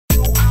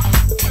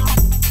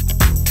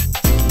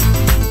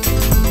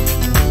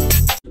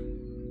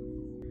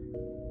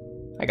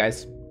Hi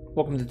guys,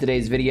 welcome to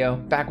today's video.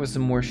 Back with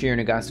some more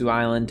Shironagasu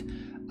Island.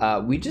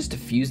 We just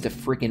defused a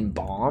freaking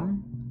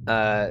bomb.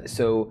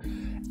 So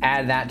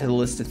add that to the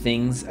list of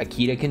things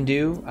Akita can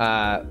do.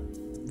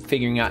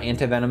 Figuring out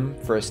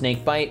antivenom for a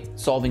snake bite,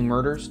 solving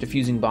murders,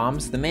 defusing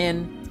bombs. The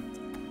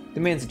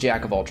man's a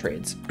jack of all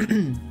trades.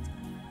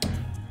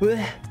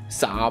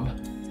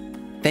 Sob.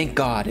 Thank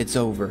God it's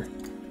over.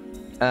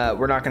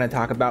 We're not going to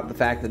talk about the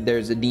fact that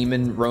there's a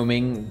demon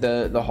roaming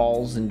the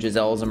halls and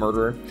Giselle's a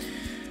murderer.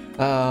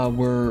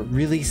 We're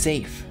really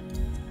safe.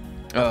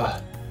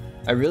 I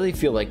really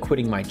feel like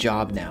quitting my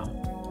job now.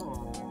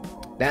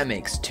 That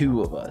makes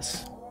two of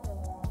us.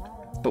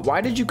 But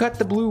why did you cut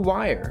the blue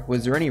wire?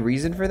 Was there any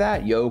reason for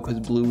that? Yo, because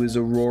blue is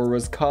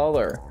Aurora's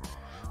color.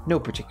 No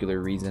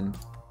particular reason.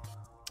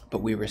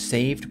 But we were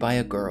saved by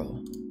a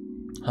girl.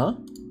 Huh?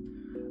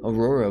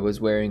 Aurora was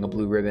wearing a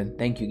blue ribbon.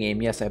 Thank you,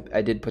 game. Yes,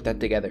 I did put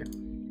that together.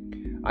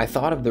 I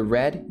thought of the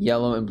red,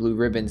 yellow, and blue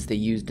ribbons they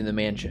used in the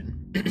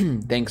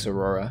mansion. Thanks,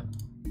 Aurora.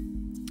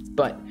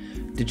 But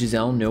did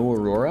Giselle know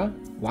Aurora?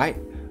 Why?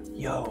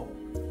 Yo.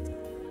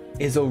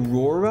 Is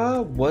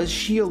Aurora, was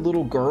she a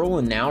little girl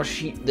and now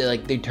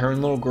they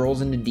turn little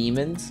girls into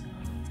demons?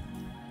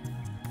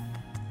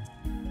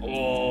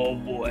 Oh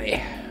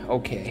boy.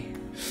 Okay.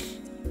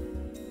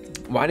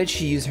 Why did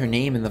she use her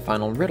name in the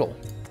final riddle?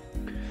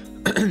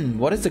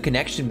 What is the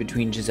connection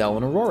between Giselle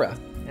and Aurora?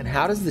 And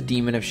how does the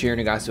demon of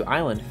Shironagasu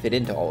Island fit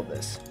into all of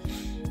this?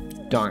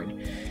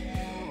 Darn.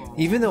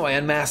 Even though I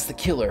unmasked the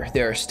killer,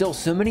 there are still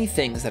so many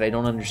things that I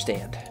don't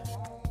understand.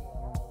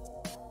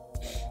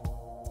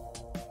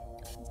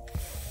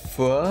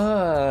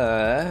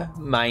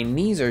 My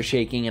knees are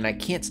shaking and I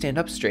can't stand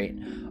up straight.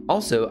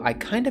 Also, I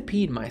kinda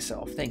peed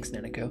myself. Thanks,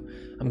 Nanako.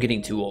 I'm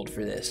getting too old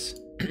for this.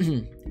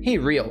 Hey,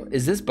 Real,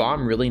 is this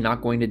bomb really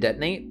not going to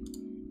detonate?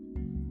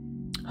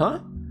 Huh?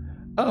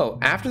 Oh,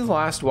 after the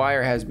last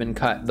wire has been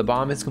cut, the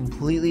bomb is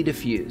completely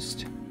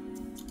diffused.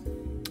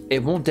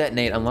 It won't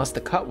detonate unless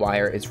the cut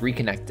wire is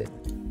reconnected.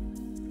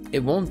 It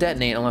won't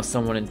detonate unless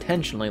someone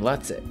intentionally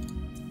lets it.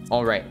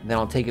 Alright, then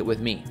I'll take it with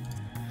me.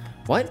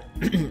 What?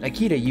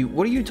 Akita,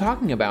 what are you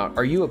talking about?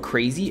 Are you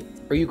crazy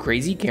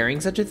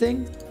carrying such a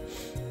thing?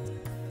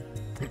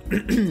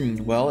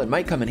 Well, it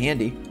might come in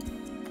handy.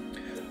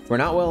 We're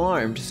not well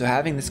armed, so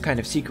having this kind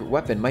of secret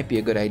weapon might be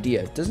a good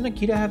idea. Doesn't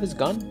Akita have his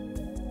gun?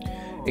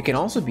 It can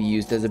also be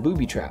used as a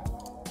booby trap.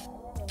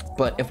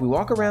 But if we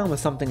walk around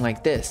with something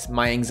like this,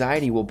 my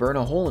anxiety will burn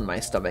a hole in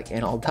my stomach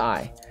and I'll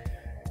die.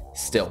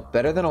 Still,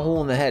 better than a hole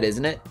in the head,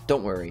 isn't it?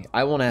 Don't worry,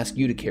 I won't ask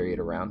you to carry it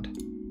around.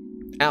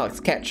 Alex,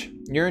 catch.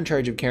 You're in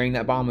charge of carrying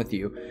that bomb with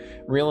you.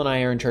 Real and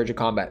I are in charge of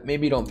combat.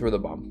 Maybe don't throw the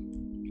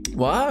bomb.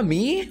 What?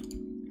 Me?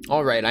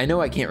 Alright, I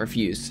know I can't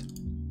refuse.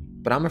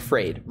 But I'm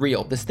afraid.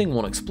 Real, this thing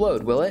won't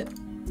explode, will it?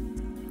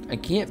 I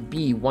can't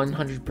be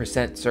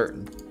 100%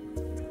 certain.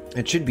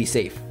 It should be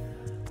safe.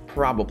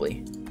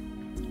 Probably.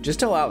 Just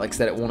tell Alex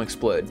that it won't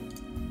explode.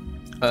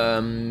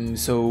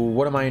 So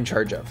what am I in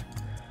charge of?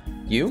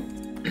 You?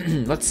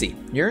 Let's see.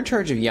 You're in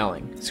charge of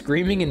yelling,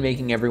 screaming, and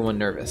making everyone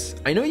nervous.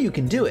 I know you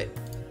can do it.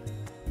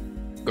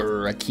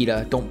 Grr,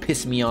 Akita, don't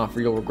piss me off or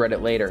you'll regret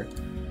it later.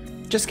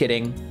 Just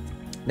kidding.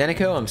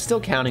 Nanako, I'm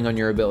still counting on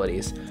your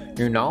abilities.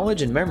 Your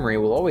knowledge and memory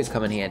will always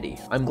come in handy.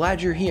 I'm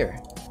glad you're here.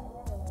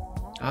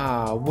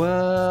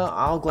 Well,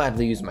 I'll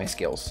gladly use my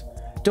skills.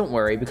 Don't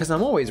worry, because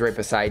I'm always right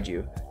beside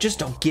you. Just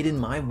don't get in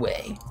my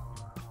way.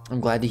 I'm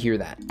glad to hear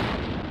that.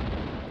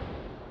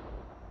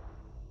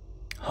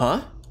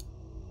 Huh?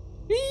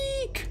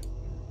 Eek!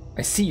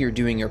 I see you're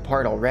doing your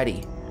part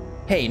already.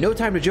 Hey, no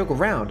time to joke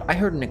around. I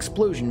heard an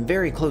explosion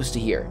very close to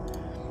here.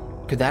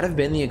 Could that have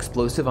been the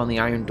explosive on the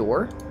iron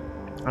door?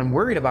 I'm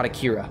worried about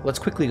Akira. Let's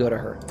quickly go to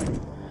her.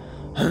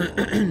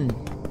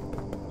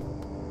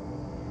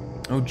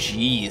 Oh,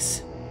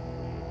 jeez.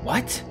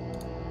 What?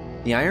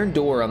 The iron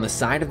door on the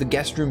side of the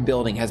guest room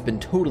building has been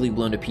totally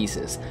blown to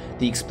pieces.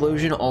 The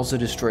explosion also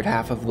destroyed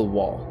half of the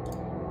wall.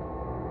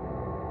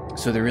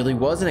 So there really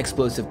was an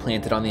explosive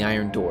planted on the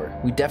iron door.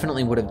 We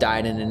definitely would have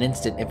died in an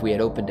instant if we had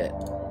opened it.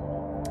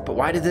 But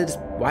why did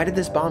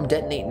this bomb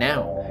detonate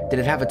now? Did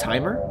it have a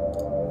timer?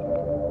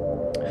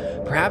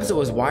 Perhaps it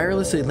was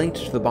wirelessly linked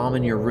to the bomb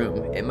in your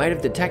room. It might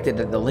have detected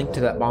that the link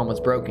to that bomb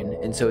was broken,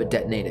 and so it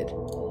detonated.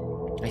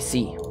 I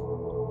see.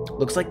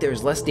 Looks like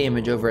there's less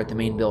damage over at the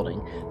main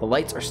building. The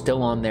lights are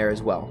still on there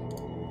as well.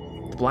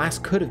 The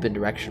blast could have been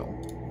directional.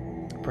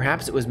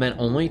 Perhaps it was meant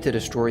only to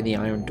destroy the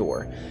iron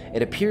door.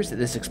 It appears that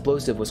this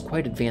explosive was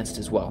quite advanced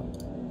as well.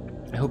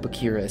 I hope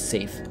Akira is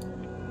safe.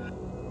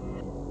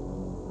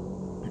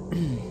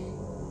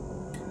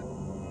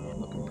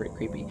 Looking pretty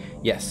creepy.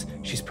 Yes,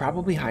 she's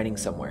probably hiding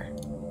somewhere.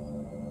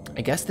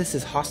 I guess this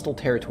is hostile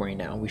territory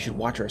now. We should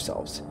watch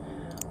ourselves.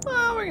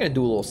 Well, we're gonna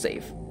do a little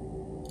safe.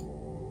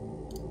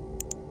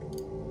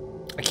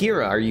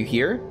 Akira, are you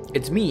here?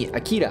 It's me,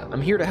 Akita.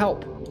 I'm here to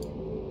help.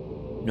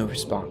 No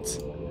response.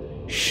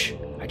 Shh,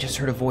 I just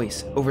heard a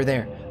voice. Over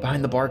there,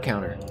 behind the bar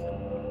counter.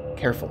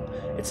 Careful.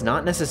 It's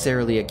not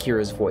necessarily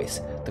Akira's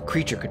voice. The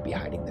creature could be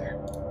hiding there.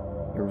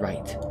 You're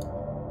right.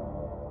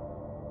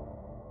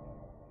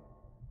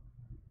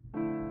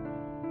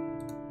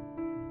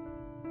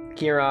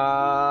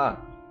 Akira!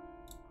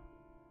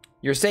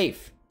 You're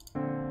safe.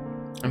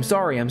 I'm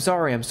sorry. I'll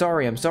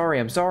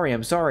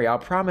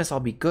promise I'll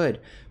be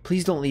good.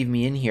 Please don't leave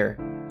me in here.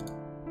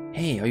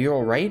 Hey, are you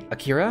alright,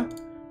 Akira?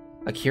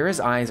 Akira's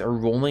eyes are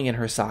rolling in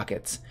her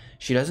sockets.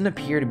 She doesn't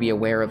appear to be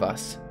aware of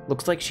us.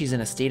 Looks like she's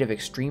in a state of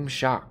extreme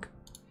shock.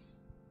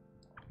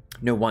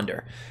 No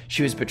wonder.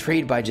 She was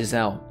betrayed by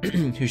Giselle,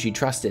 who she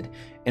trusted,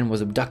 and was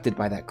abducted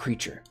by that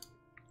creature.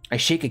 I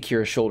shake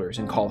Akira's shoulders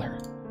and call her.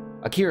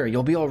 Akira,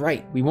 you'll be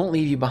alright. We won't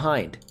leave you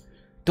behind.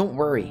 Don't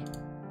worry.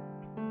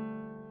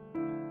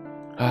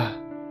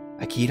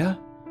 Akira?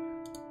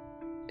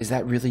 Is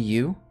that really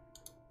you?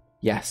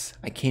 Yes,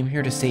 I came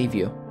here to save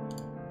you.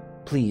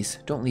 Please,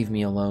 don't leave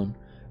me alone.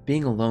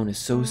 Being alone is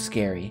so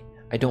scary.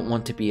 I don't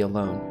want to be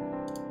alone.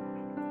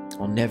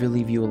 I'll never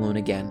leave you alone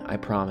again, I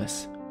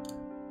promise.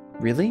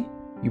 Really?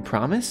 You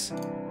promise?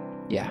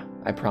 Yeah,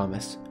 I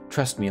promise.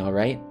 Trust me,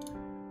 alright?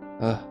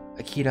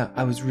 Akira,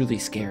 I was really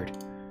scared.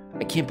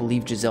 I can't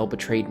believe Giselle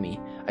betrayed me.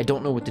 I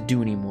don't know what to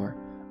do anymore.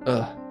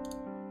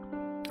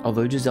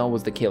 Although Giselle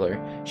was the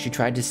killer, she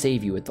tried to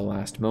save you at the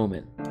last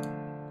moment.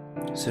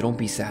 So don't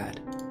be sad.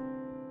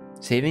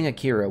 Saving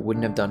Akira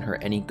wouldn't have done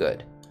her any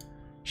good.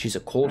 She's a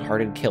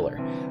cold-hearted killer,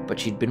 but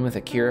she'd been with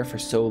Akira for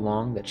so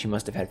long that she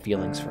must have had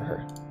feelings for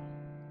her.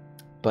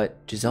 But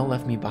Giselle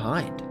left me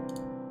behind.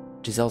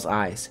 Giselle's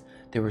eyes,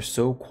 they were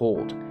so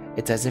cold,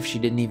 it's as if she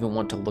didn't even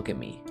want to look at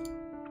me.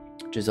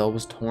 Giselle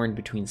was torn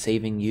between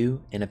saving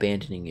you and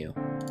abandoning you.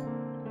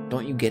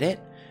 Don't you get it?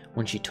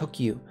 When she took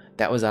you,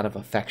 that was out of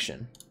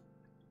affection.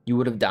 You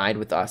would have died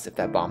with us if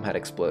that bomb had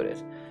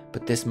exploded,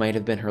 but this might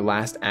have been her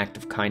last act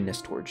of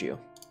kindness towards you.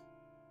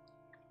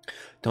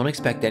 Don't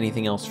expect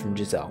anything else from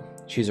Giselle.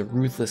 She's a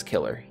ruthless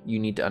killer. You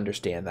need to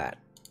understand that.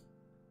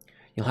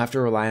 You'll have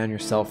to rely on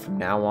yourself from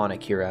now on,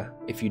 Akira.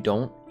 If you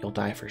don't, you'll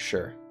die for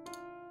sure.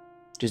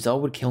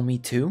 Giselle would kill me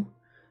too?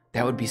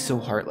 That would be so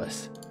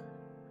heartless.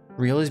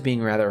 Real is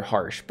being rather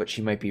harsh, but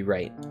she might be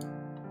right.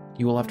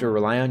 You will have to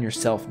rely on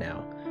yourself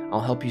now.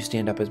 I'll help you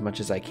stand up as much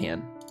as I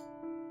can.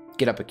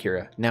 Get up,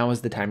 Akira. Now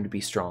is the time to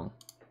be strong.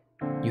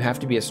 You have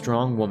to be a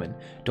strong woman.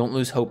 Don't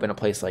lose hope in a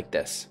place like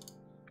this.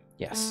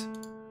 Yes.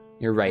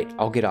 You're right.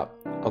 I'll get up.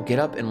 I'll get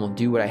up and will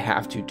do what I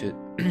have to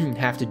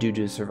do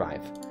to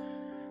survive.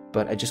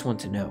 But I just want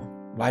to know,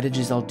 why did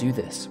Giselle do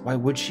this? Why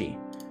would she?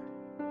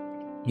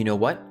 You know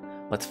what?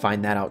 Let's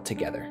find that out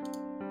together.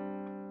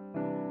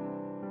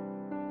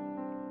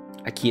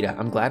 Akira,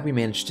 I'm glad we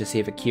managed to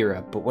save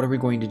Akira, but what are we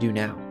going to do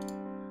now?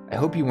 I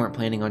hope you weren't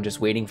planning on just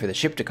waiting for the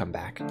ship to come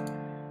back.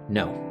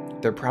 No,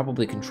 they're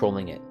probably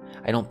controlling it.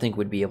 I don't think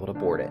we'd be able to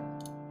board it.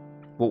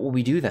 What will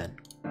we do then?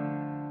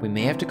 We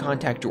may have to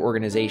contact your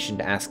organization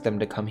to ask them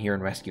to come here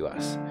and rescue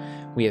us.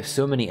 We have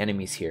so many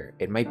enemies here,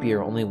 it might be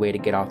our only way to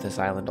get off this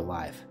island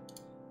alive.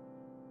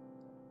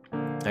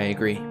 I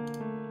agree.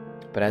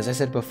 But as I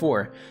said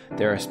before,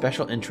 there are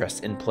special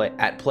interests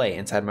at play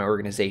inside my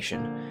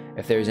organization.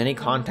 If there is any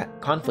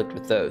conflict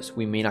with those,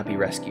 we may not be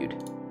rescued.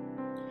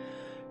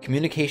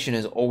 Communication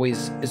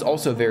is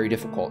also very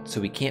difficult,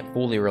 so we can't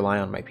fully rely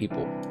on my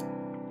people.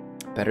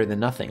 Better than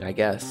nothing, I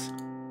guess.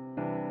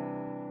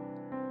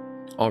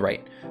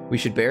 Alright, we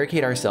should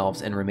barricade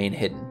ourselves and remain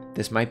hidden.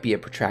 This might be a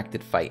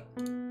protracted fight.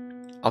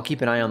 I'll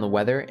keep an eye on the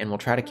weather, and we'll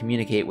try to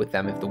communicate with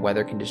them if the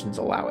weather conditions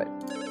allow it.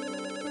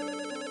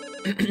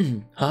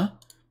 Huh?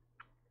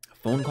 A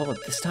phone call at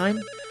this time?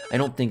 I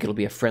don't think it'll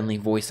be a friendly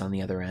voice on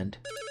the other end.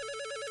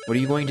 What are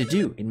you going to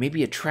do? It may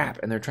be a trap,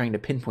 and they're trying to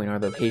pinpoint our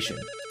location.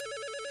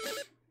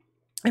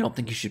 I don't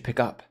think you should pick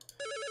up.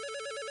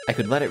 I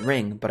could let it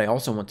ring, but I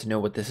also want to know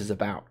what this is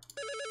about.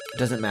 It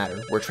doesn't matter.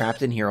 We're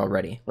trapped in here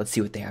already. Let's see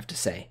what they have to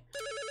say.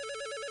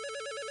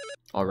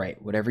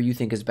 Alright, whatever you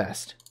think is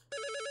best.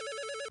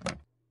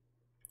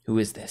 Who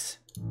is this?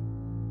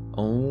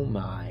 Oh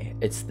my,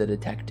 it's the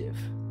detective.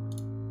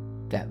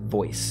 That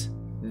voice,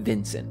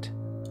 Vincent.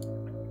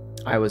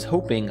 I was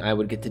hoping I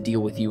would get to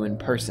deal with you in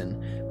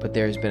person, but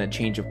there has been a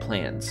change of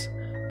plans.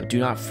 But do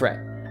not fret.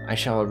 I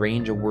shall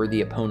arrange a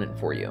worthy opponent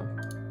for you.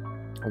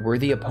 A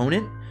worthy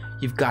opponent?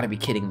 You've got to be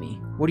kidding me.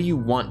 What do you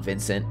want,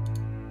 Vincent?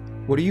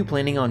 What are you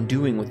planning on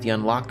doing with the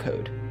unlock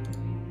code?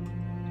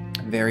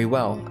 Very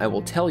well, I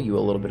will tell you a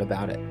little bit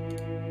about it.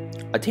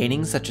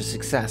 Attaining such a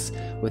success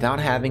without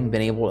having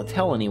been able to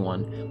tell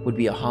anyone would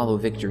be a hollow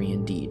victory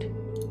indeed.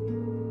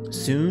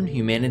 Soon,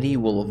 humanity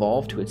will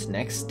evolve to its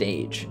next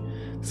stage.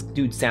 This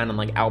dude's sounding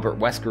like Albert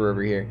Wesker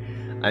over here.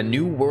 A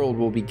new world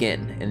will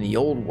begin, and the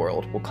old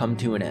world will come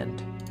to an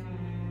end.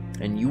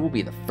 And you will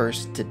be the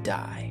first to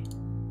die.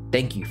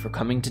 Thank you for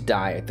coming to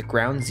die at the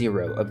ground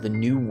zero of the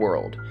new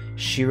world,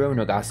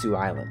 Shironagasu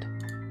Island.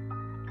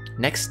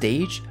 Next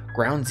stage?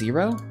 Ground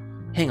zero?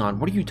 Hang on,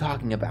 what are you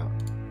talking about?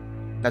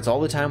 That's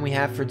all the time we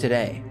have for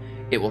today.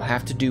 It will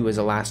have to do as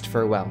a last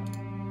farewell.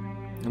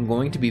 I'm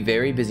going to be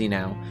very busy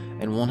now,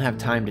 and won't have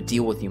time to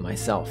deal with you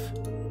myself.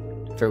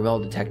 Farewell,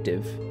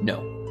 detective.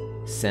 No,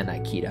 Sen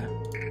Aikida.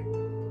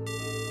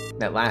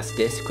 That last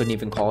disc couldn't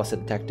even call us a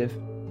detective?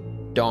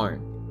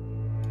 Darn.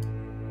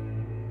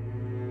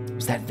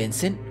 Was that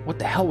Vincent? What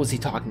the hell was he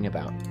talking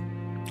about?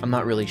 I'm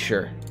not really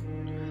sure.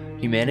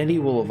 Humanity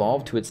will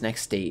evolve to its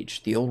next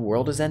stage. The old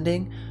world is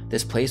ending.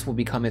 This place will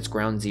become its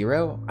ground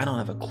zero. I don't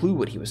have a clue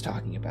what he was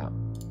talking about.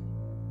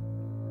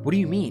 What do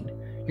you mean?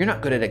 You're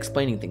not good at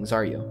explaining things,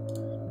 are you?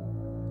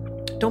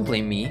 Don't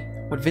blame me.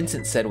 What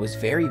Vincent said was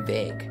very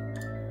vague.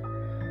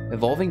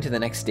 Evolving to the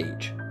next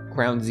stage.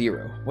 Ground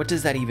zero. What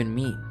does that even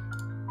mean?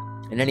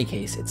 In any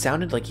case, it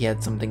sounded like he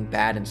had something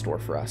bad in store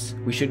for us.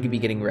 We should be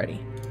getting ready.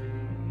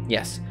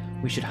 Yes,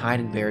 we should hide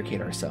and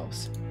barricade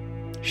ourselves.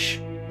 Shh,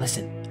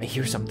 listen, I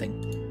hear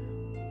something.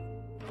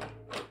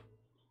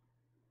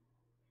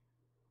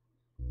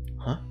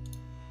 Huh?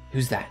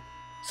 Who's that?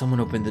 Someone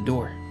opened the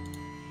door.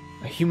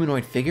 A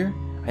humanoid figure?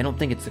 I don't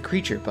think it's the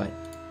creature, but...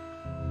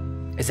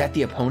 Is that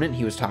the opponent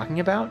he was talking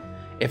about?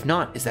 If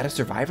not, is that a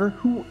survivor?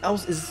 Who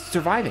else is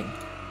surviving?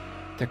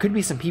 There could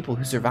be some people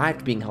who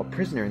survived being held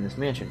prisoner in this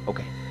mansion.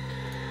 Okay.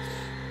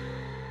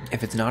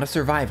 If it's not a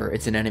survivor,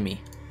 it's an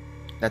enemy.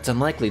 That's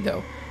unlikely,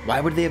 though. Why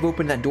would they have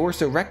opened that door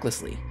so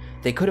recklessly?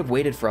 They could have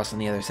waited for us on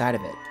the other side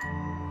of it.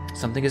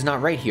 Something is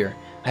not right here.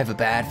 I have a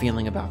bad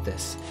feeling about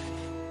this.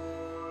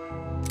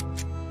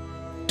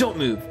 Don't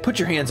move. Put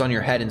your hands on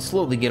your head and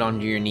slowly get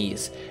onto your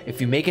knees.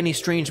 If you make any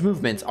strange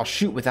movements, I'll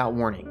shoot without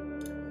warning.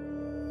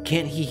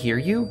 Can't he hear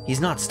you? He's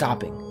not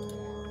stopping.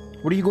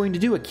 What are you going to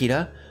do,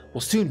 Akita?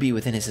 We'll soon be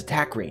within his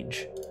attack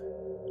range.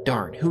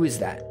 Darn, who is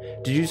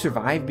that? Did you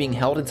survive being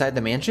held inside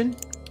the mansion?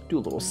 Do a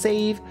little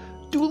save.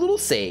 Do a little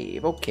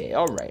save. Okay,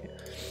 alright.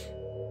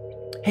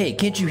 Hey,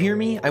 can't you hear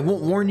me? I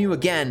won't warn you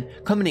again.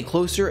 Come any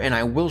closer and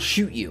I will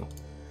shoot you.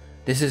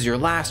 This is your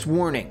last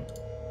warning.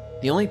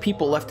 The only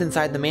people left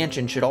inside the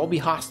mansion should all be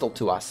hostile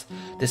to us.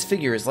 This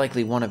figure is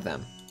likely one of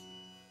them.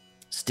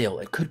 Still,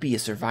 it could be a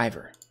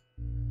survivor.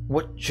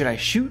 What, should I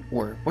shoot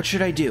or what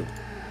should I do?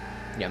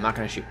 Yeah, I'm not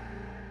gonna shoot.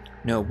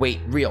 No, wait,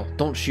 real,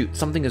 don't shoot.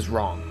 Something is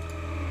wrong.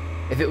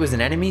 If it was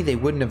an enemy, they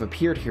wouldn't have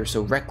appeared here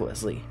so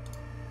recklessly.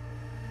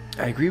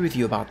 I agree with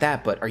you about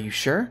that, but are you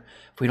sure?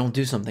 If we don't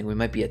do something, we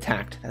might be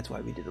attacked. That's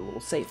why we did a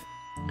little safe.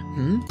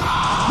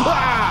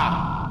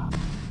 Ah!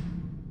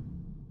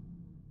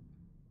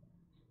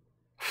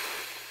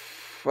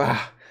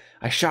 Ah,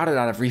 I shot it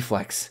out of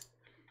reflex.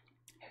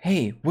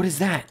 Hey, what is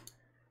that?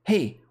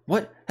 Hey,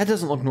 what? That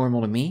doesn't look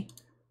normal to me.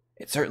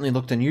 It certainly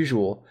looked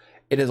unusual.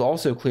 It is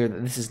also clear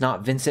that this is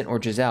not Vincent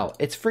or Giselle.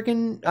 It's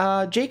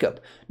frickin'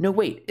 Jacob. No,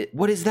 wait,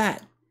 what is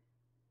that?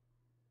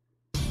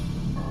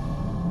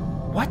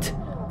 What?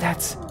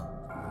 That's...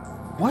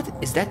 What?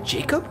 Is that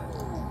Jacob?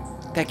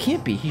 That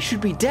can't be. He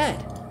should be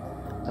dead.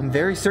 I'm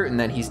very certain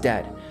that he's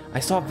dead. I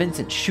saw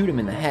Vincent shoot him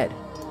in the head.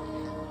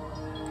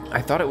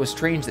 I thought it was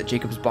strange that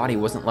Jacob's body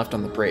wasn't left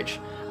on the bridge.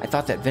 I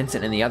thought that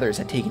Vincent and the others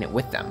had taken it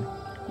with them.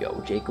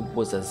 Yo, Jacob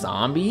was a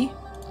zombie?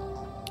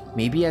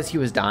 Maybe as he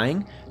was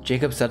dying,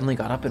 Jacob suddenly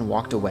got up and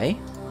walked away?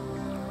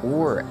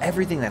 Or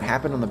everything that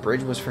happened on the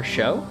bridge was for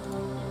show?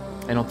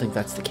 I don't think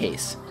that's the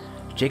case.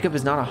 Jacob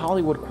is not a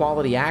Hollywood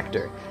quality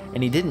actor,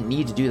 and he didn't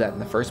need to do that in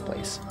the first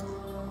place.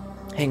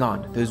 Hang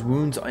on, those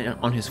wounds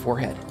on his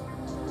forehead.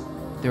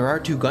 There are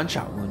 2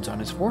 gunshot wounds on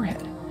his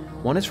forehead.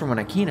 One is from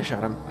when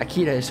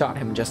Akita shot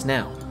him just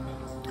now.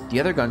 The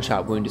other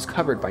gunshot wound is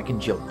covered by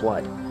congealed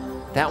blood.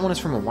 That one is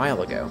from a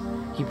while ago.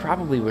 He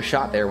probably was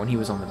shot there when he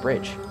was on the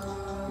bridge.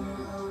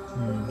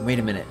 Wait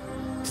a minute.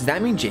 Does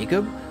that mean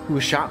Jacob, who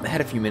was shot in the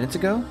head a few minutes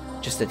ago,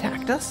 just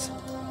attacked us?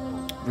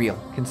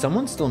 Real. Can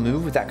someone still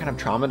move with that kind of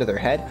trauma to their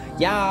head?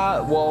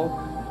 Yeah,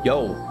 well,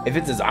 yo, if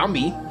it's a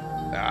zombie,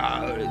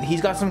 he's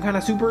got some kind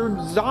of super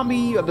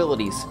zombie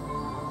abilities.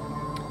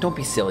 Don't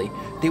be silly.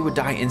 They would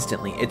die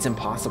instantly. It's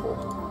impossible.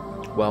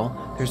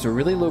 Well, there's a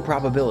really low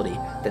probability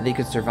that they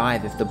could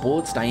survive if the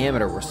bullet's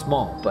diameter were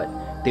small, but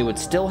they would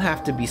still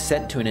have to be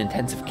sent to an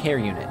intensive care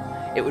unit.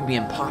 It would be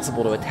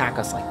impossible to attack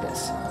us like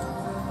this.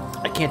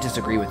 I can't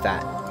disagree with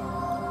that.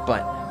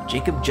 But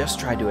Jacob just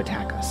tried to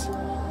attack us.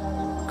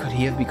 Could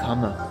he have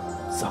become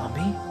a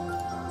zombie?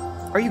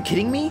 Are you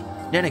kidding me?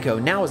 Nanako,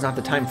 now is not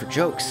the time for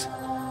jokes.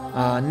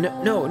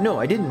 No,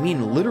 I didn't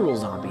mean literal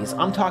zombies.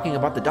 I'm talking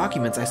about the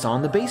documents I saw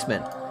in the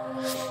basement.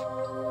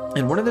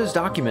 In one of those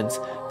documents,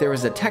 there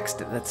was a text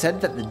that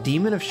said that the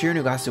demon of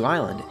Shironagasu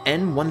Island,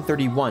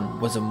 N-131,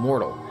 was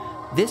immortal.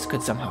 This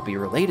could somehow be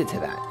related to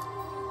that.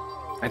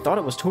 I thought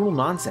it was total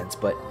nonsense,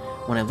 but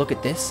when I look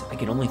at this, I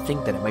can only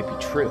think that it might be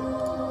true.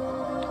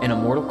 An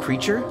immortal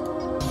creature?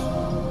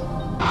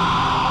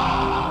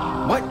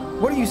 What?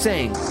 What are you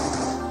saying?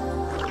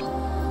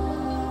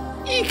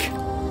 Eek!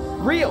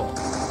 Real!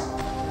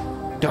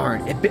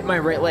 Darn, it bit my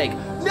right leg.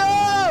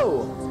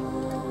 No!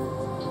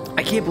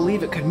 I can't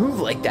believe it could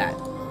move like that.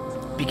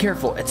 Be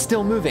careful, it's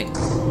still moving.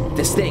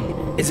 This thing,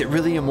 is it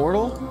really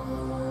immortal?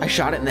 I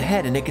shot it in the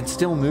head and it can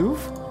still move?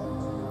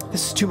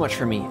 This is too much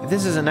for me. If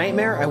this is a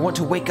nightmare, I want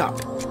to wake up.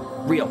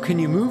 Real, can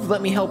you move?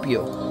 Let me help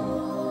you.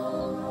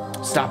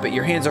 Stop it,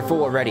 your hands are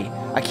full already.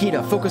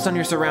 Akita, focus on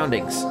your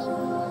surroundings.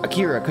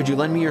 Akira, could you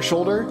lend me your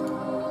shoulder?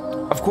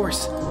 Of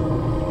course.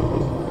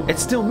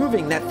 It's still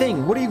moving, that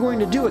thing. What are you going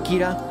to do,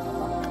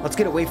 Akita? Let's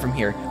get away from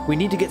here. We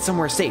need to get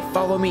somewhere safe.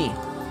 Follow me.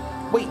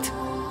 Wait.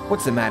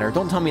 What's the matter?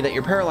 Don't tell me that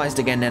you're paralyzed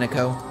again,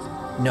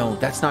 Nanako. No,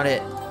 that's not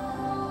it.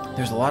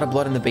 There's a lot of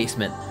blood in the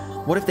basement.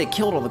 What if they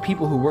killed all the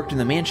people who worked in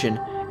the mansion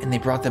and they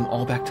brought them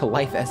all back to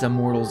life as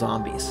immortal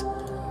zombies?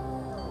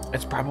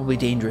 It's probably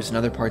dangerous in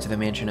other parts of the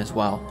mansion as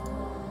well.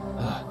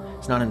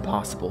 It's not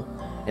impossible.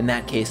 In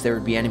that case, there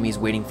would be enemies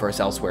waiting for us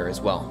elsewhere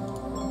as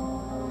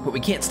well. But we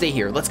can't stay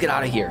here. Let's get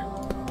out of here.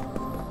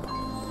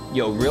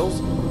 Yo, Reels?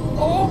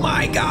 Oh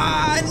my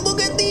god! Look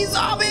at these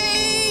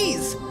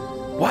zombies!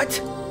 What?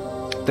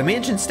 The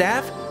mansion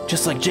staff?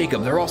 Just like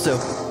Jacob, they're also...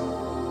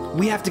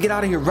 We have to get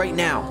out of here right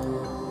now.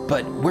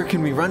 But where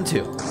can we run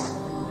to?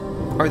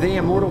 Are they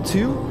immortal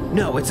too?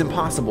 No, it's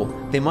impossible.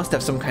 They must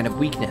have some kind of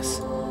weakness.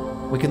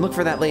 We can look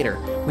for that later.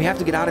 We have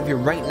to get out of here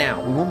right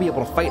now. We won't be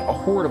able to fight a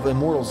horde of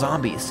immortal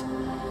zombies.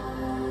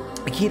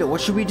 Akita,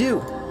 what should we do?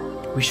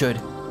 We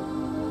should...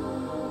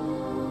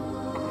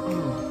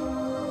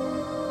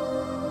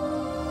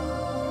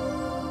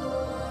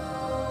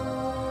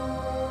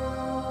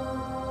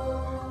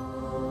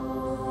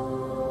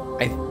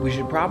 we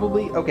should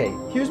probably... Okay,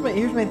 here's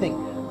my thing.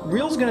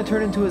 Real's gonna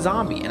turn into a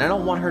zombie, and I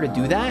don't want her to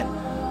do that.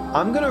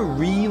 I'm gonna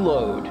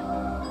reload.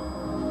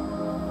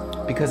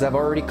 Because I've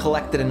already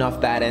collected enough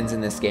bad ends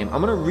in this game.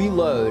 I'm gonna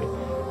reload.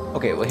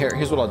 Okay, well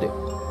here's what I'll do.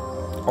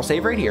 I'll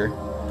save right here.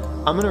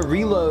 I'm gonna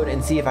reload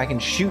and see if I can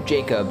shoot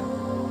Jacob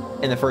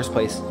in the first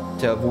place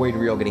to avoid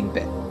Real getting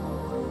bit.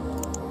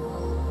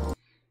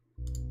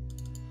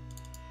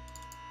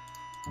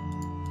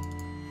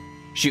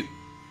 Shoot.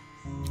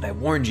 I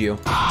warned you.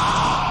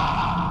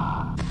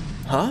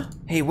 Huh?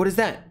 Hey, what is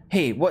that?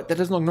 Hey, what? That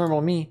doesn't look normal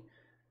to me.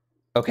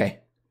 Okay.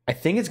 I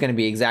think it's going to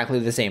be exactly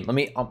the same. I'm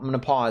going to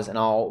pause and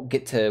I'll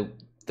get to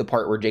the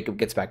part where Jacob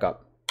gets back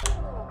up.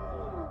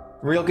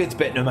 Real gets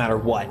bit no matter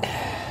what.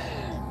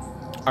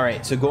 All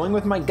right, so going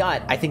with my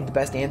gut, I think the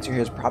best answer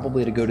here is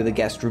probably to go to the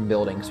guest room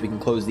building so we can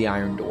close the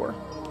iron door.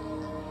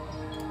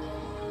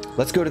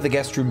 Let's go to the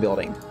guest room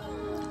building.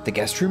 The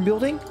guest room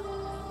building?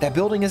 That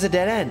building is a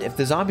dead end. If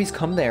the zombies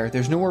come there,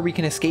 there's nowhere we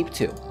can escape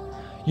to.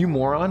 You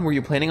moron, were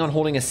you planning on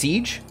holding a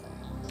siege?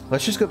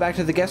 Let's just go back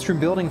to the guest room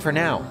building for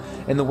now.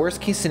 In the worst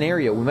case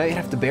scenario, we might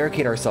have to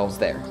barricade ourselves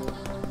there.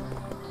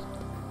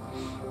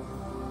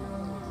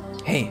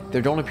 Hey,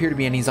 there don't appear to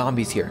be any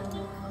zombies here.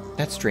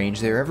 That's strange,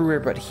 they're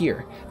everywhere but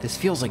here. This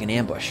feels like an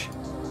ambush.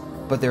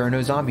 But there are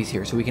no zombies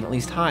here, so we can at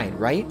least hide,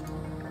 right?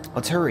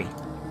 Let's hurry.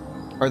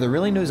 Are there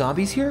really no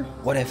zombies here?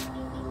 What if?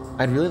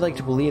 I'd really like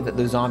to believe that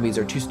those zombies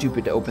are too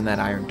stupid to open that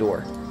iron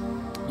door.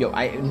 Yo,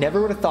 I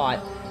never would have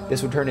thought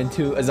this would turn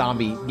into a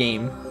zombie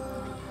game.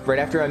 Right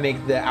after I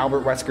make the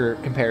Albert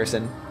Wesker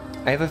comparison,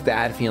 I have a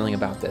bad feeling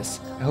about this.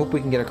 I hope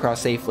we can get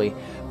across safely,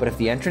 but if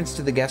the entrance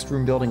to the guest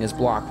room building is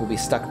blocked, we'll be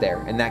stuck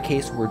there. In that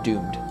case, we're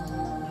doomed.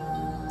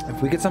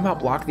 If we could somehow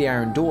block the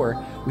iron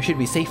door, we should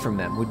be safe from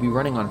them. We'd be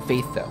running on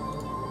faith, though.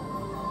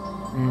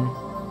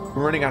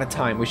 We're running out of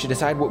time. We should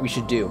decide what we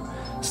should do.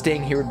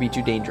 Staying here would be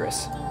too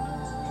dangerous.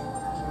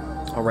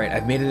 Alright,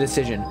 I've made a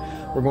decision.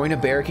 We're going to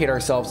barricade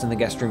ourselves in the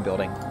guest room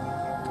building.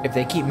 If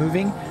they keep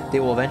moving, they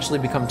will eventually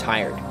become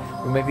tired.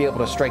 We might be able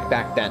to strike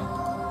back then.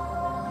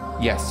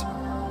 Yes.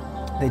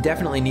 They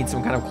definitely need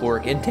some kind of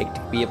caloric intake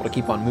to be able to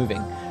keep on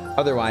moving.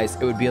 Otherwise,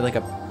 it would be like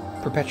a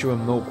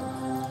perpetuum mobile.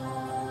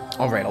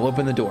 Alright, I'll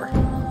open the door.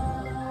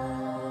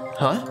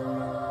 Huh?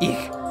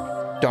 Eek.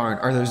 Darn,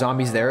 are there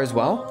zombies there as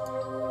well?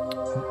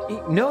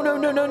 No, no,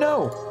 no, no,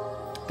 no!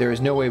 There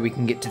is no way we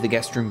can get to the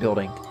guest room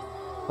building.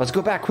 Let's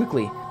go back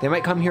quickly. They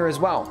might come here as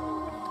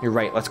well. You're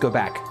right, let's go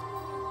back.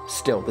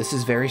 Still, this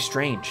is very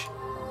strange.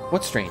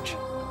 What's strange?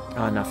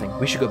 Nothing.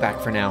 We should go back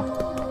for now.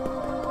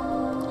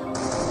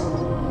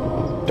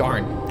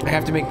 Darn, I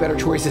have to make better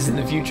choices in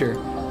the future.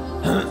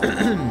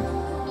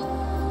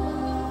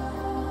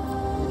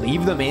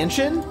 Leave the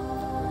mansion?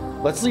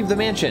 Let's leave the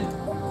mansion.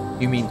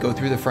 You mean go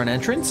through the front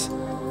entrance?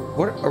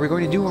 What are we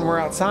going to do when we're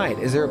outside?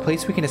 Is there a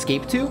place we can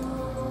escape to?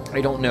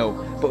 I don't know,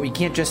 but we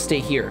can't just stay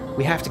here.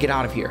 We have to get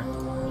out of here.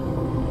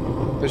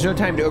 There's no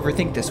time to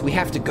overthink this. We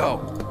have to go.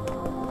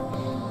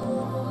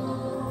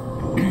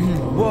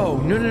 Whoa,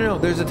 no, no, no.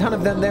 There's a ton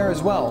of them there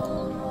as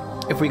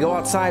well. If we go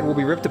outside, we'll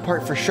be ripped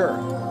apart for sure.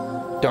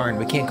 Darn,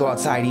 we can't go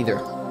outside either.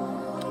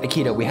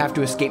 Akita, we have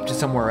to escape to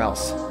somewhere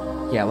else.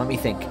 Yeah, let me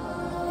think.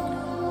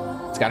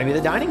 It's gotta be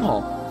the dining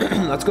hall.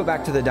 Let's go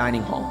back to the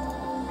dining hall.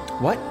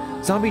 What?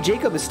 Zombie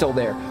Jacob is still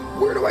there.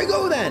 Where do I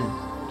go then?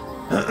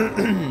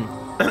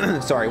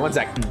 Sorry, one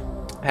sec.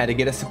 I had to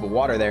get a sip of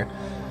water there.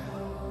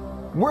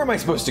 Where am I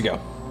supposed to go?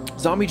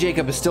 Zombie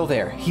Jacob is still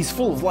there. He's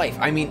full of life.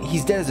 I mean,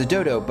 he's dead as a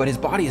dodo, but his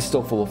body is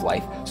still full of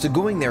life, so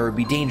going there would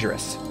be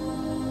dangerous.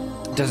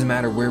 It doesn't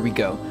matter where we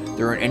go.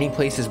 There aren't any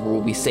places where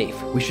we'll be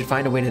safe. We should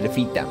find a way to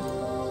defeat them.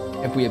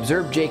 If we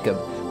observe Jacob,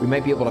 we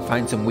might be able to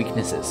find some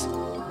weaknesses.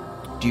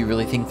 Do you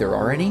really think there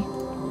are any?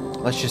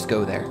 Let's just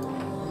go there.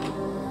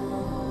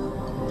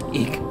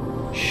 Eek.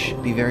 Shh,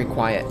 be very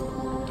quiet.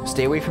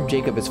 Stay away from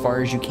Jacob as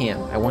far as you can.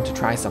 I want to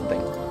try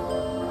something.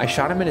 I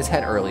shot him in his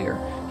head earlier.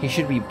 He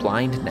should be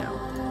blind now.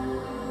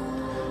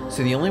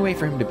 So the only way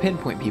for him to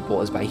pinpoint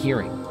people is by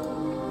hearing.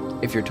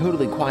 If you're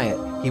totally quiet,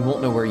 he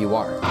won't know where you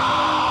are.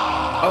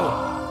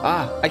 Oh!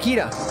 Ah!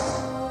 Akita!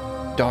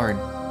 Darn.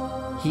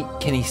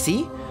 Can he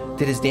see?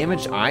 Did his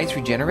damaged eyes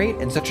regenerate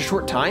in such a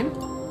short time?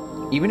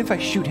 Even if I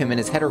shoot him in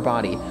his head or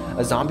body,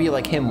 a zombie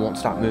like him won't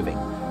stop moving.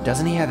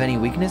 Doesn't he have any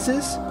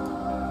weaknesses?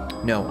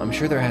 No, I'm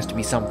sure there has to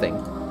be something.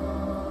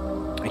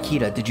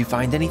 Akita, did you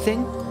find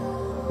anything?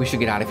 We should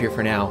get out of here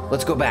for now.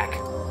 Let's go back.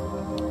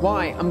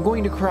 Why? I'm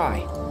going to cry.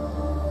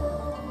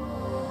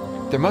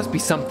 There must be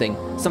something.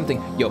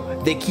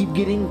 Yo, they keep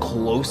getting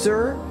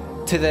closer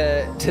to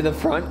the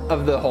front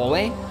of the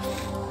hallway.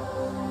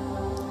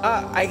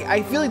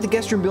 I feel like the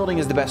guest room building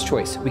is the best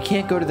choice. We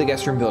can't go to the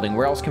guest room building.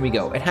 Where else can we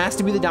go? It has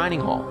to be the dining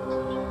hall.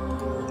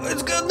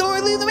 Let's go. No,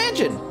 leave the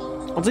mansion.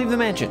 Let's leave the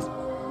mansion.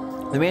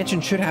 The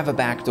mansion should have a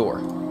back door,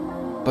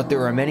 but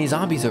there are many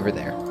zombies over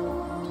there.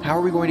 How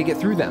are we going to get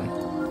through them?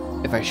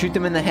 If I shoot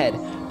them in the head,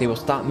 they will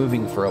stop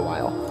moving for a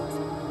while.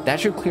 That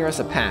should clear us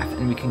a path,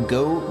 and we can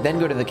then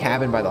go to the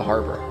cabin by the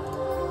harbor.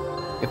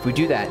 If we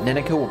do that,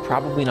 Neneko will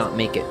probably not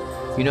make it.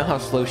 You know how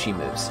slow she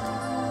moves.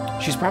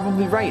 She's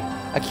probably right.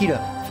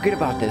 Akita, forget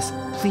about this,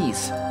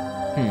 please.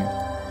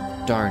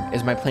 Darn,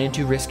 is my plan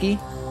too risky?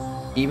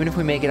 Even if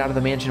we make it out of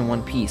the mansion in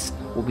one piece,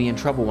 we'll be in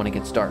trouble when it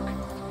gets dark.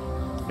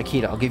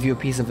 Akita, I'll give you a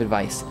piece of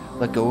advice.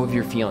 Let go of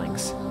your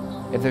feelings.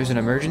 If there's an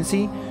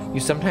emergency, you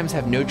sometimes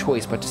have no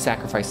choice but to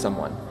sacrifice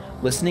someone.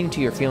 Listening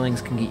to your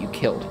feelings can get you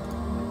killed.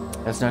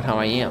 That's not how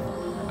I am.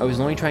 I was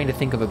only trying to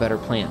think of a better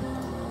plan.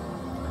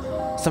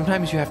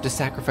 Sometimes you have to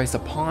sacrifice a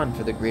pawn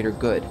for the greater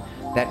good.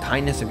 That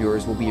kindness of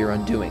yours will be your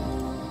undoing.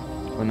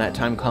 When that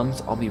time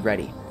comes, I'll be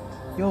ready.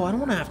 Yo, I don't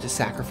want to have to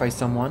sacrifice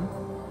someone.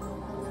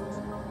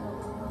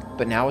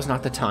 But now is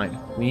not the time.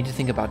 We need to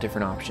think about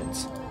different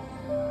options.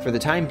 For the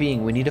time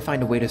being, we need to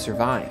find a way to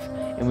survive,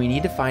 and we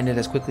need to find it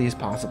as quickly as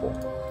possible.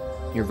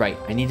 You're right,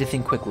 I need to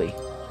think quickly.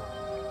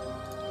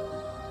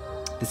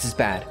 This is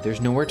bad.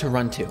 There's nowhere to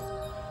run to.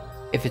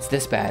 If it's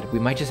this bad, we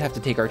might just have to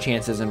take our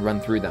chances and run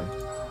through them.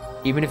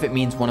 Even if it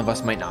means one of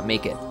us might not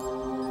make it.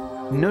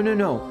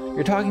 No.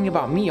 You're talking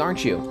about me,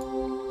 aren't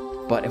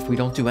you? But if we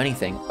don't do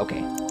anything,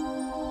 okay.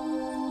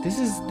 This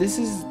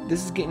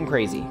is getting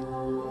crazy.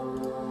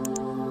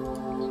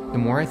 The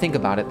more I think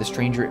about it, the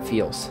stranger it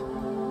feels.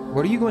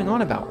 What are you going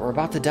on about? We're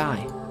about to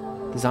die.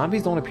 The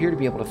zombies don't appear to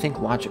be able to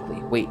think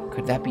logically. Wait,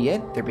 could that be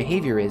it? Their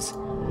behavior is...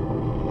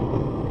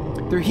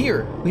 They're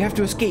here! We have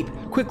to escape!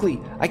 Quickly!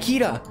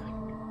 Akita!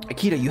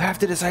 Akita, you have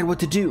to decide what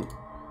to do.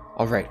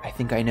 Alright, I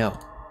think I know.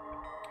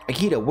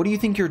 Akita, what do you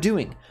think you're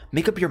doing?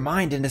 Make up your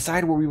mind and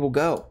decide where we will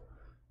go.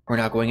 We're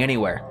not going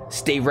anywhere.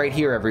 Stay right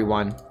here,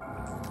 everyone.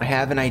 I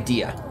have an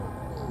idea.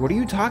 What are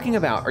you talking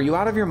about? Are you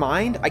out of your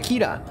mind?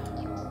 Akita!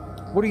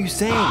 What are you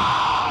saying?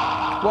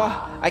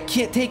 Well, I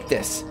can't take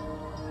this.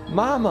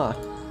 Mama!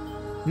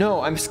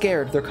 No, I'm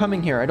scared. They're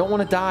coming here. I don't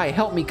want to die.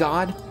 Help me,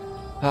 God.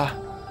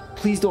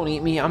 Please don't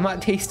eat me. I'm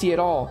not tasty at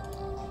all.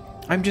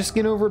 I'm just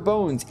skin over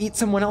bones. Eat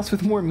someone else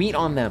with more meat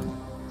on them.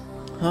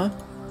 Huh?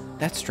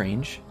 That's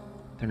strange.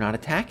 They're not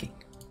attacking.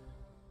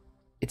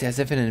 It's as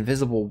if an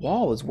invisible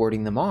wall is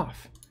warding them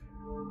off.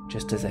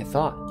 Just as I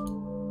thought.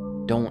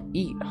 Don't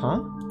eat, huh?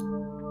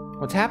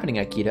 What's happening,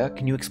 Akita?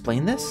 Can you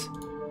explain this?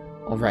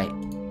 All right.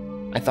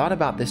 I thought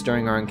about this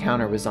during our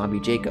encounter with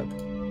Zombie Jacob.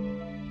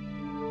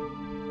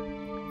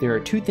 There are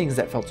two things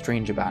that felt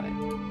strange about it.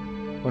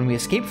 When we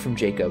escaped from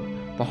Jacob,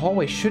 the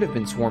hallway should have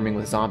been swarming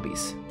with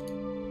zombies.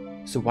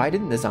 So why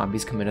didn't the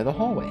zombies come into the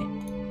hallway?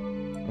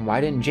 And why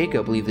didn't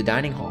Jacob leave the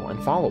dining hall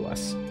and follow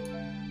us?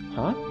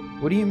 Huh?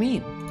 What do you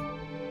mean?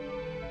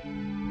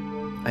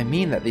 I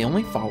mean that they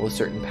only follow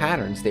certain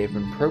patterns they have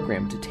been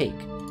programmed to take.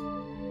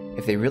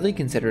 If they really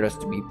considered us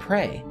to be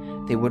prey,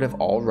 they would have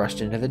all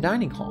rushed into the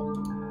dining hall.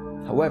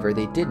 However,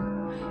 they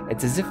didn't.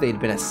 It's as if they'd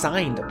been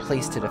assigned a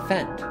place to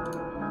defend.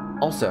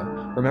 Also,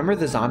 remember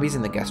the zombies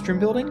in the guest room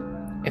building?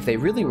 If they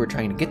really were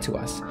trying to get to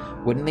us,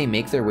 wouldn't they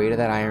make their way to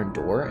that iron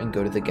door and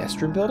go to the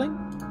guest room building?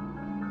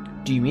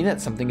 Do you mean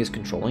that something is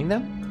controlling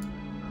them?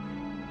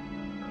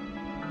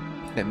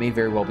 That may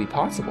very well be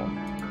possible.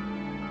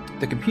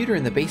 The computer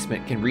in the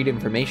basement can read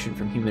information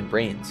from human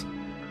brains.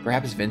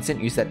 Perhaps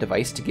Vincent used that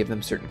device to give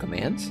them certain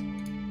commands?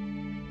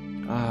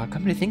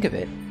 Come to think of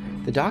it,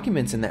 the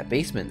documents in that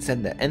basement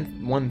said that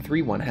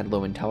N131 had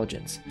low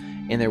intelligence,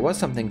 and there was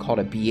something called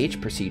a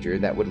BH procedure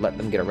that would let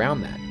them get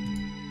around that.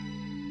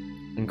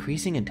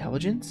 Increasing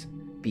intelligence?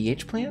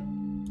 BH plant?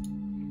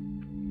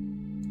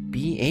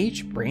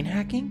 BH? Brain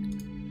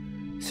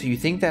hacking? So you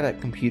think that a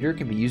computer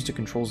can be used to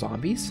control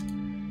zombies?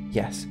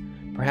 Yes.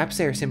 Perhaps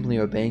they are simply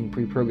obeying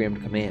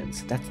pre-programmed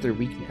commands. That's their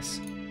weakness.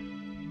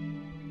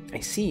 I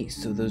see.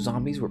 So those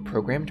zombies were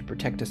programmed to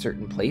protect a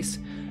certain place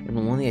and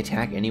will only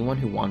attack anyone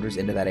who wanders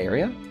into that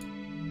area?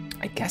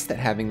 I guess that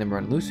having them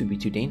run loose would be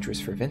too dangerous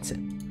for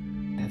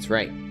Vincent. That's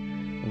right.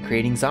 When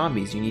creating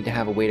zombies, you need to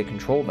have a way to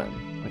control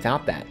them.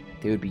 Without that,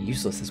 they would be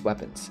useless as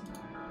weapons.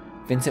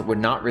 Vincent would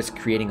not risk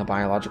creating a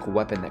biological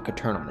weapon that could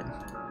turn on him.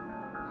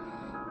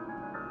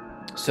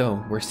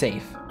 So, we're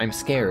safe. I'm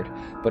scared,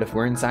 but if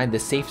we're inside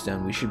this safe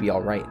zone, we should be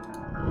alright.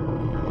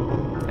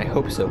 I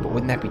hope so, but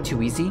wouldn't that be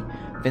too easy?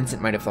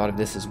 Vincent might have thought of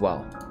this as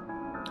well.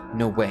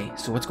 No way.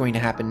 So what's going to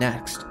happen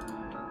next?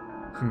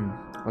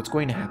 What's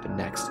going to happen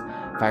next?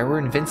 If I were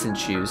in Vincent's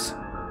shoes...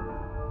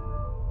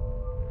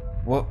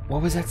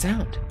 What was that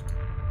sound?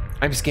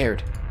 I'm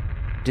scared.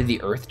 Did the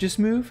earth just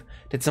move?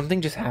 Did something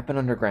just happen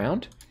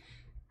underground?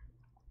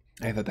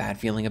 I have a bad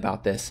feeling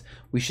about this.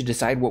 We should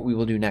decide what we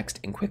will do next,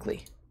 and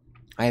quickly.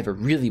 I have a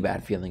really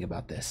bad feeling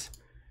about this.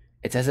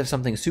 It's as if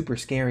something super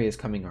scary is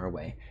coming our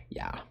way.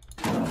 Yeah.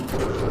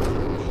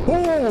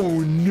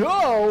 Oh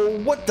no!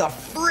 What the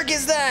frick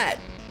is that?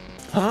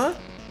 Huh?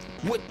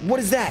 What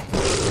is that?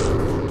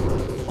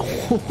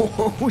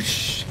 Oh,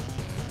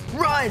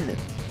 run!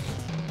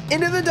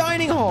 Into the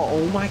dining hall!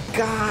 Oh my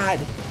god!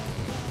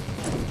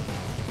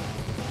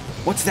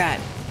 What's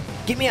that?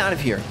 Get me out of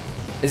here.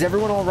 Is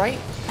everyone alright?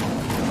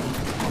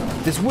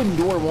 This wooden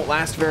door won't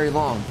last very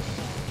long.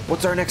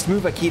 What's our next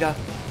move, Akita?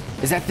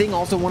 Is that thing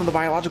also one of the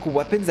biological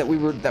weapons that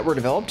were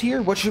developed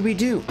here? What should we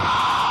do?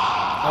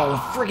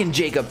 Oh, friggin'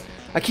 Jacob.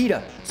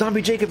 Akita,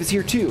 Zombie Jacob is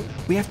here too.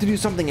 We have to do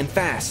something and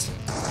fast.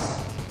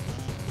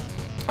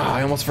 Oh,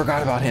 I almost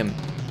forgot about him.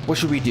 What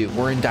should we do?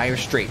 We're in dire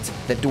straits.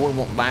 That door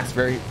won't last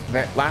very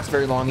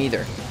long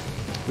either.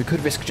 We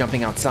could risk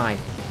jumping outside.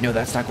 No,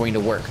 that's not going to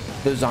work.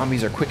 Those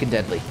zombies are quick and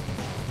deadly.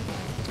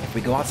 If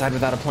we go outside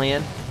without a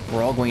plan,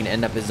 we're all going to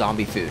end up as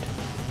zombie food.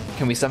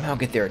 Can we somehow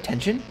get their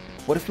attention?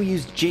 What if we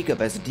use Jacob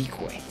as a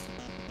decoy?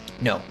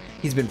 No,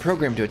 he's been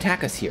programmed to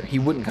attack us here. He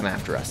wouldn't come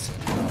after us.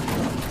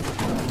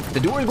 The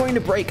door is going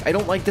to break. I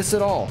don't like this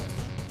at all.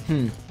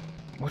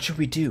 What should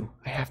we do?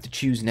 I have to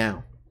choose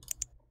now.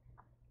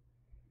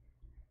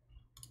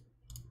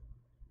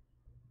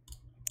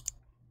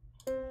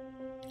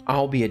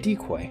 I'll be a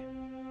decoy.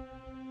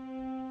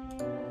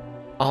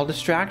 I'll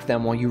distract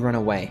them while you run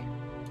away.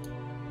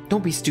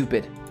 Don't be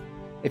stupid.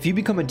 If you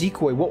become a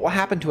decoy, what will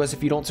happen to us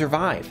if you don't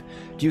survive?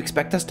 Do you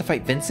expect us to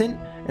fight Vincent?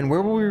 And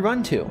where will we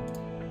run to?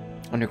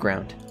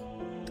 Underground.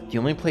 The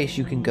only place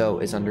you can go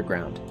is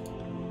underground.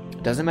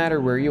 It doesn't matter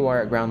where you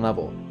are at ground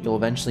level, you'll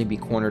eventually be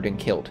cornered and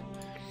killed.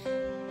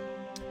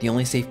 The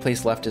only safe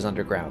place left is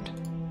underground.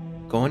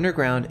 Go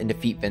underground and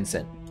defeat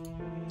Vincent.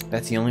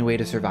 That's the only way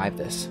to survive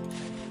this.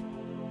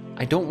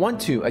 I don't want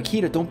to!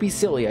 Akita, don't be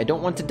silly. I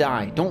don't want to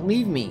die. Don't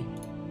leave me!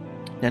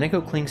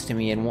 Neneko clings to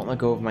me and won't let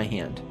go of my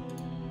hand.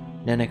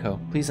 Neneko,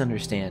 please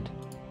understand.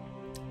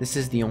 This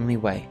is the only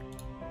way.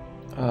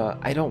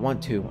 I don't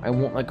want to. I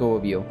won't let go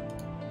of you.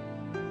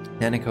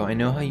 Neneko, I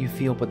know how you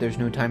feel, but there's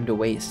no time to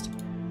waste.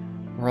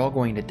 We're all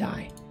going to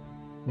die.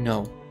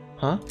 No.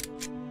 Huh?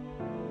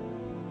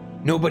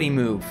 Nobody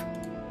move.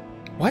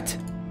 What?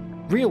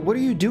 Real, what are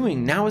you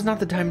doing? Now is not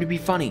the time to be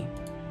funny.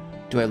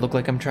 Do I look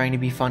like I'm trying to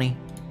be funny?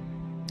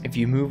 If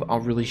you move,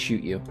 I'll really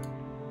shoot you.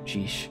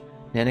 Sheesh.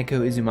 Neneko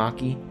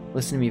Uzumaki,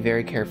 listen to me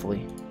very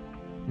carefully.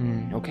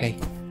 Okay.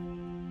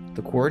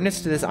 The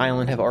coordinates to this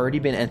island have already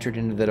been entered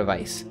into the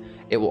device.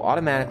 It will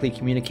automatically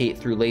communicate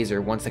through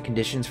laser once the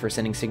conditions for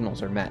sending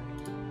signals are met.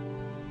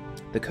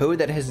 The code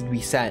that has to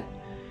be set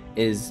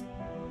is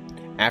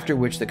after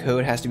which the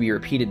code has to be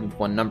repeated with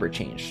one number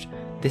changed.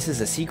 This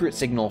is a secret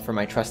signal for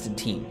my trusted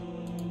team.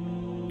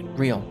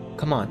 Real,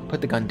 come on,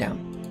 put the gun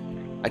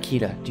down.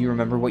 Akita, do you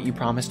remember what you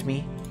promised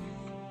me?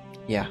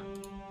 Yeah.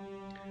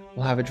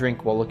 We'll have a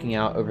drink while looking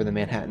out over the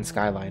Manhattan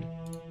skyline.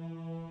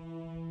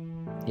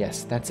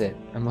 Yes, that's it.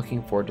 I'm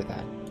looking forward to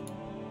that.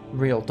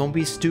 Real, don't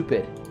be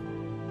stupid.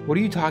 What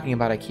are you talking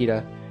about,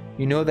 Akita?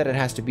 You know that it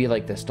has to be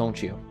like this,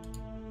 don't you?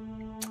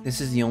 This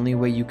is the only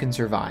way you can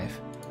survive.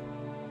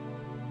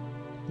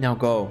 Now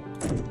go.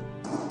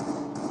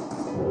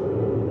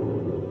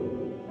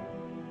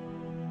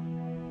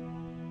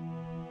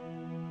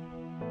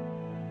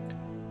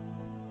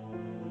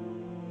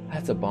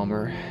 That's a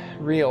bummer.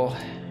 Real.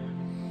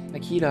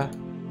 Akita.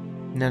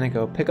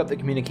 Neneko, pick up the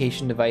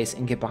communication device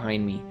and get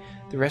behind me.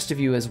 The rest of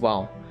you as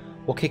well.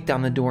 We'll kick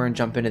down the door and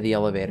jump into the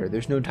elevator.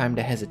 There's no time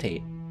to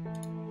hesitate.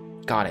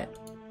 Got it.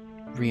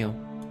 Real.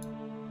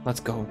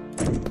 Let's go.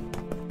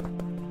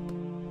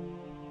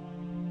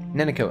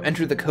 Neneko,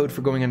 enter the code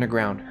for going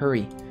underground.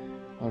 Hurry.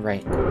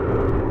 Alright.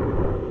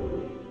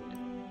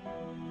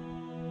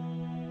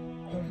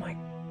 Oh my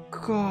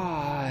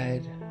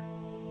god.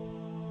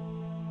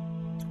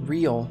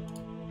 Real.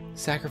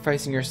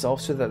 Sacrificing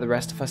yourself so that the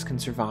rest of us can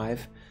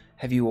survive.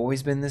 Have you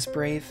always been this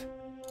brave?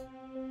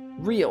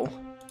 Real.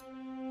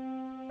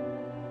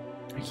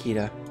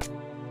 Akita.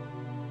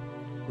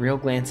 Real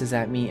glances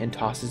at me and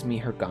tosses me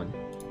her gun.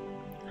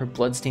 Her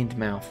blood-stained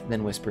mouth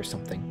then whispers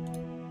something.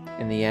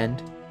 In the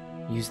end,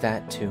 use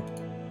that too.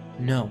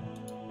 No.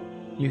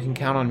 You can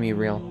count on me,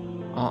 Real.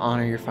 I'll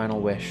honor your final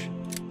wish.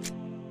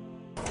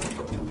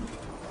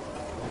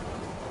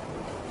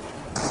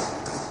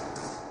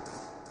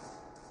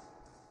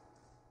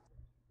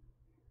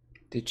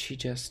 Did she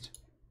just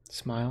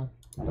smile?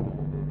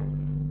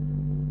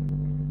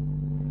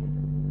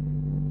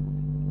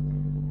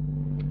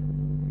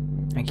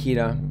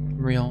 Akita,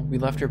 Real, we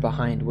left her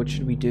behind. What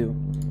should we do?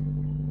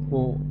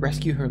 We'll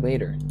rescue her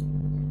later.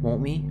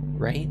 Won't we?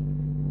 Right?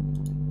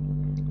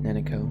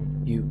 Neneko,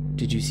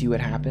 did you see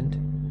what happened?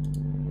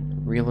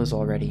 Real is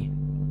already.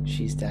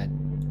 She's dead.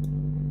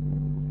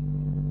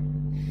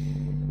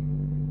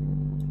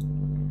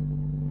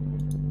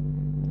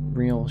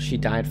 Real, she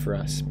died for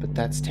us, but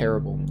that's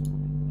terrible.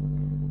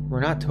 We're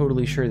not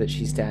totally sure that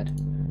she's dead.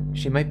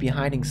 She might be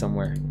hiding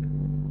somewhere.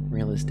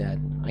 Real is dead.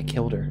 I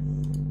killed her.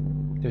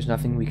 There's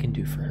nothing we can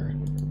do for her.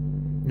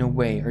 No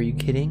way. Are you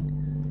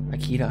kidding?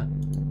 Akita.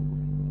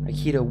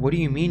 Akita, what do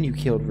you mean you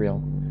killed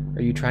Real?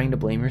 Are you trying to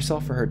blame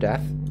yourself for her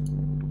death?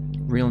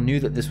 Real knew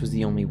that this was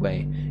the only way,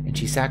 and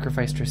she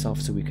sacrificed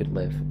herself so we could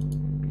live.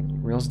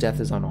 Real's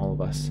death is on all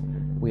of us.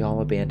 We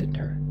all abandoned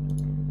her.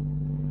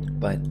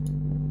 But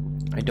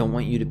I don't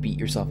want you to beat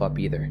yourself up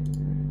either.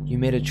 You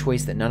made a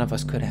choice that none of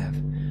us could have.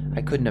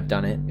 I couldn't have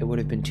done it. It would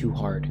have been too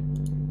hard.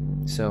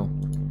 So,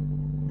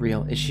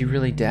 Real, is she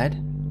really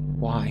dead?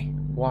 Why?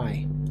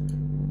 Why?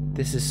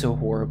 This is so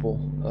horrible.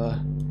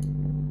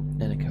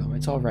 Neneko,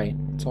 it's alright.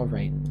 It's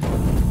alright.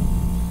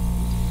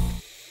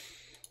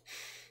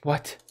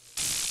 What?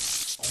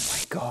 Oh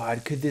my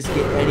god, could this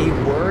get any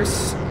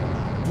worse?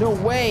 No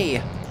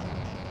way!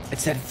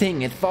 It's that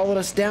thing, it followed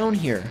us down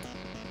here.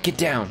 Get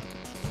down.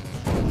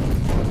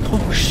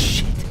 Oh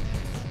shit.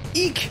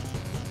 Eek!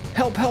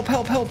 Help, help,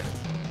 help, help!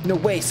 No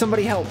way,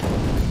 somebody help!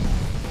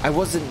 I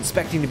wasn't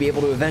expecting to be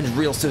able to avenge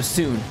Real so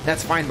soon.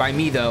 That's fine by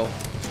me, though.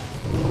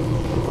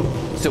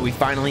 So we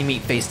finally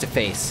meet face to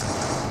face.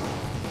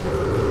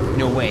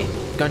 No way.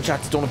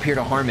 Gunshots don't appear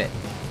to harm it.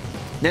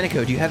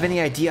 Neneko, do you have any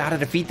idea how to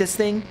defeat this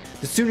thing?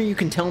 The sooner you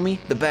can tell me,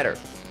 the better.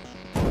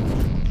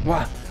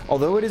 Wow.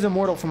 Although it is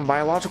immortal from a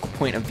biological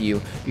point of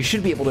view, you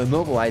should be able to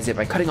immobilize it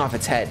by cutting off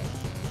its head.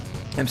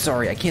 I'm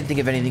sorry, I can't think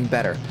of anything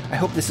better. I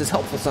hope this is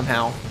helpful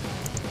somehow.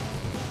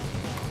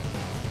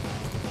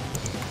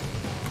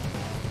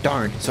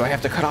 Darn, so I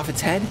have to cut off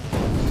its head?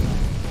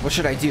 What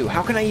should I do?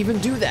 How can I even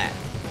do that?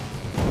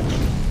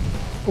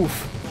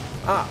 Oof.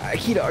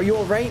 Akita, are you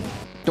alright?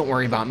 Don't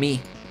worry about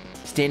me.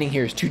 Standing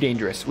here is too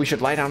dangerous. We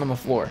should lie down on the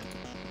floor.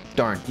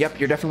 Darn, yep,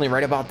 you're definitely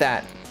right about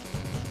that.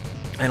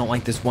 I don't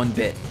like this one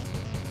bit.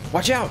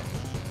 Watch out!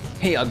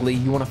 Hey, ugly,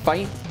 you wanna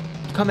fight?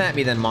 Come at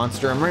me then,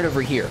 monster. I'm right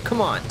over here. Come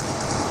on.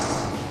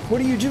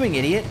 What are you doing,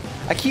 idiot?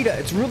 Akita,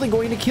 it's really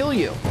going to kill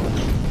you.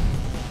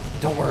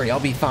 Don't worry, I'll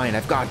be fine.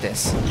 I've got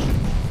this.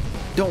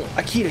 Don't,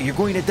 Akita, you're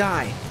going to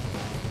die.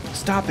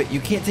 Stop it, you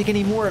can't take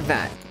any more of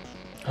that.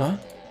 Huh?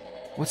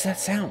 What's that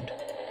sound?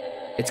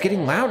 It's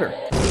getting louder.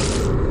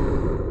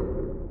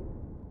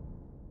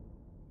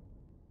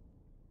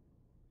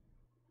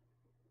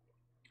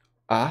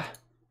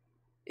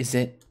 Is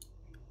it?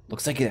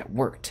 Looks like it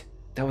worked.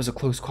 That was a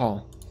close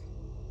call.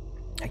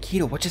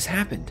 Akita, what just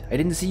happened? I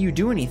didn't see you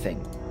do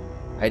anything.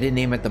 I didn't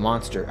aim at the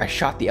monster. I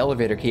shot the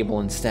elevator cable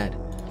instead.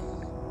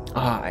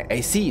 I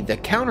see. The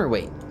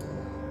counterweight.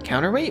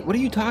 Counterweight? What are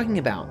you talking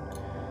about?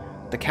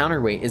 The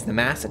counterweight is the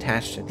mass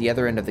attached at the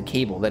other end of the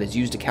cable that is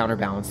used to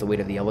counterbalance the weight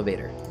of the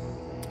elevator.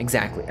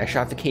 Exactly. I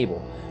shot the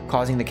cable,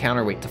 causing the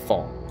counterweight to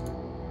fall.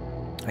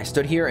 I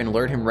stood here and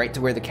lured him right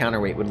to where the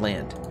counterweight would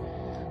land.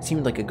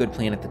 Seemed like a good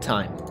plan at the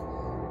time.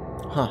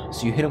 Huh,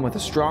 so you hit him with a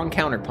strong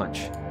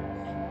counterpunch.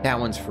 That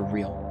one's for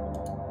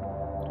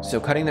real. So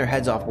cutting their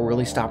heads off will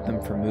really stop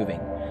them from moving.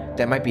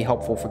 That might be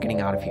helpful for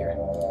getting out of here.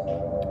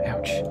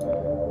 Ouch.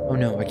 Oh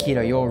no, Akita,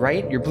 are you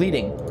alright? You're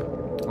bleeding.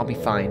 I'll be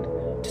fine.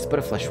 Just but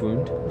a flesh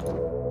wound.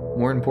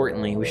 More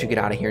importantly, we should get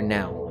out of here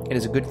now. It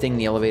is a good thing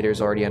the elevator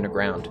is already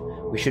underground.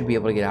 We should be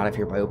able to get out of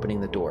here by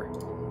opening the door.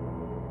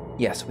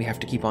 Yes, we have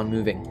to keep on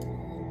moving.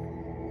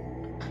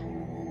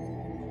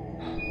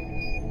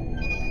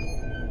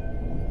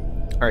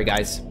 Alright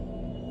guys,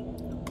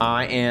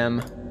 I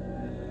am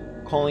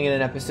calling it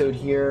an episode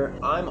here.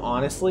 I'm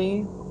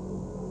honestly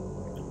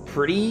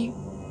pretty...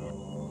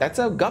 That's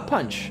a gut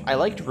punch. I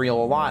liked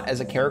Real a lot as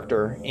a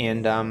character,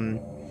 and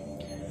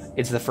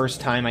it's the first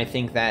time I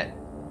think that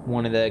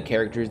one of the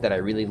characters that I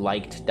really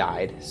liked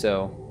died,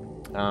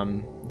 so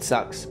it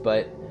sucks,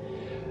 but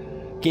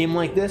game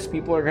like this,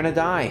 people are gonna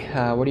die.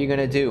 What are you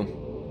gonna do?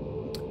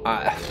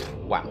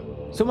 Wow.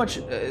 So much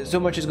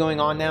is going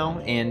on now,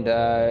 and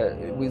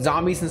with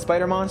zombies and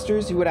spider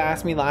monsters, you would have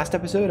asked me last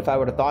episode if I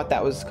would have thought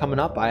that was coming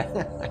up.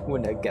 I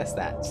wouldn't have guessed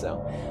that.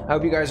 So I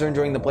hope you guys are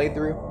enjoying the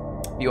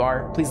playthrough. If you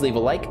are, please leave a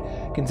like.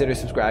 Consider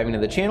subscribing to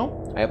the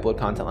channel. I upload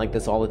content like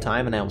this all the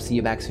time, and I will see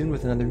you back soon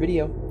with another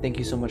video. Thank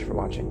you so much for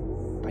watching.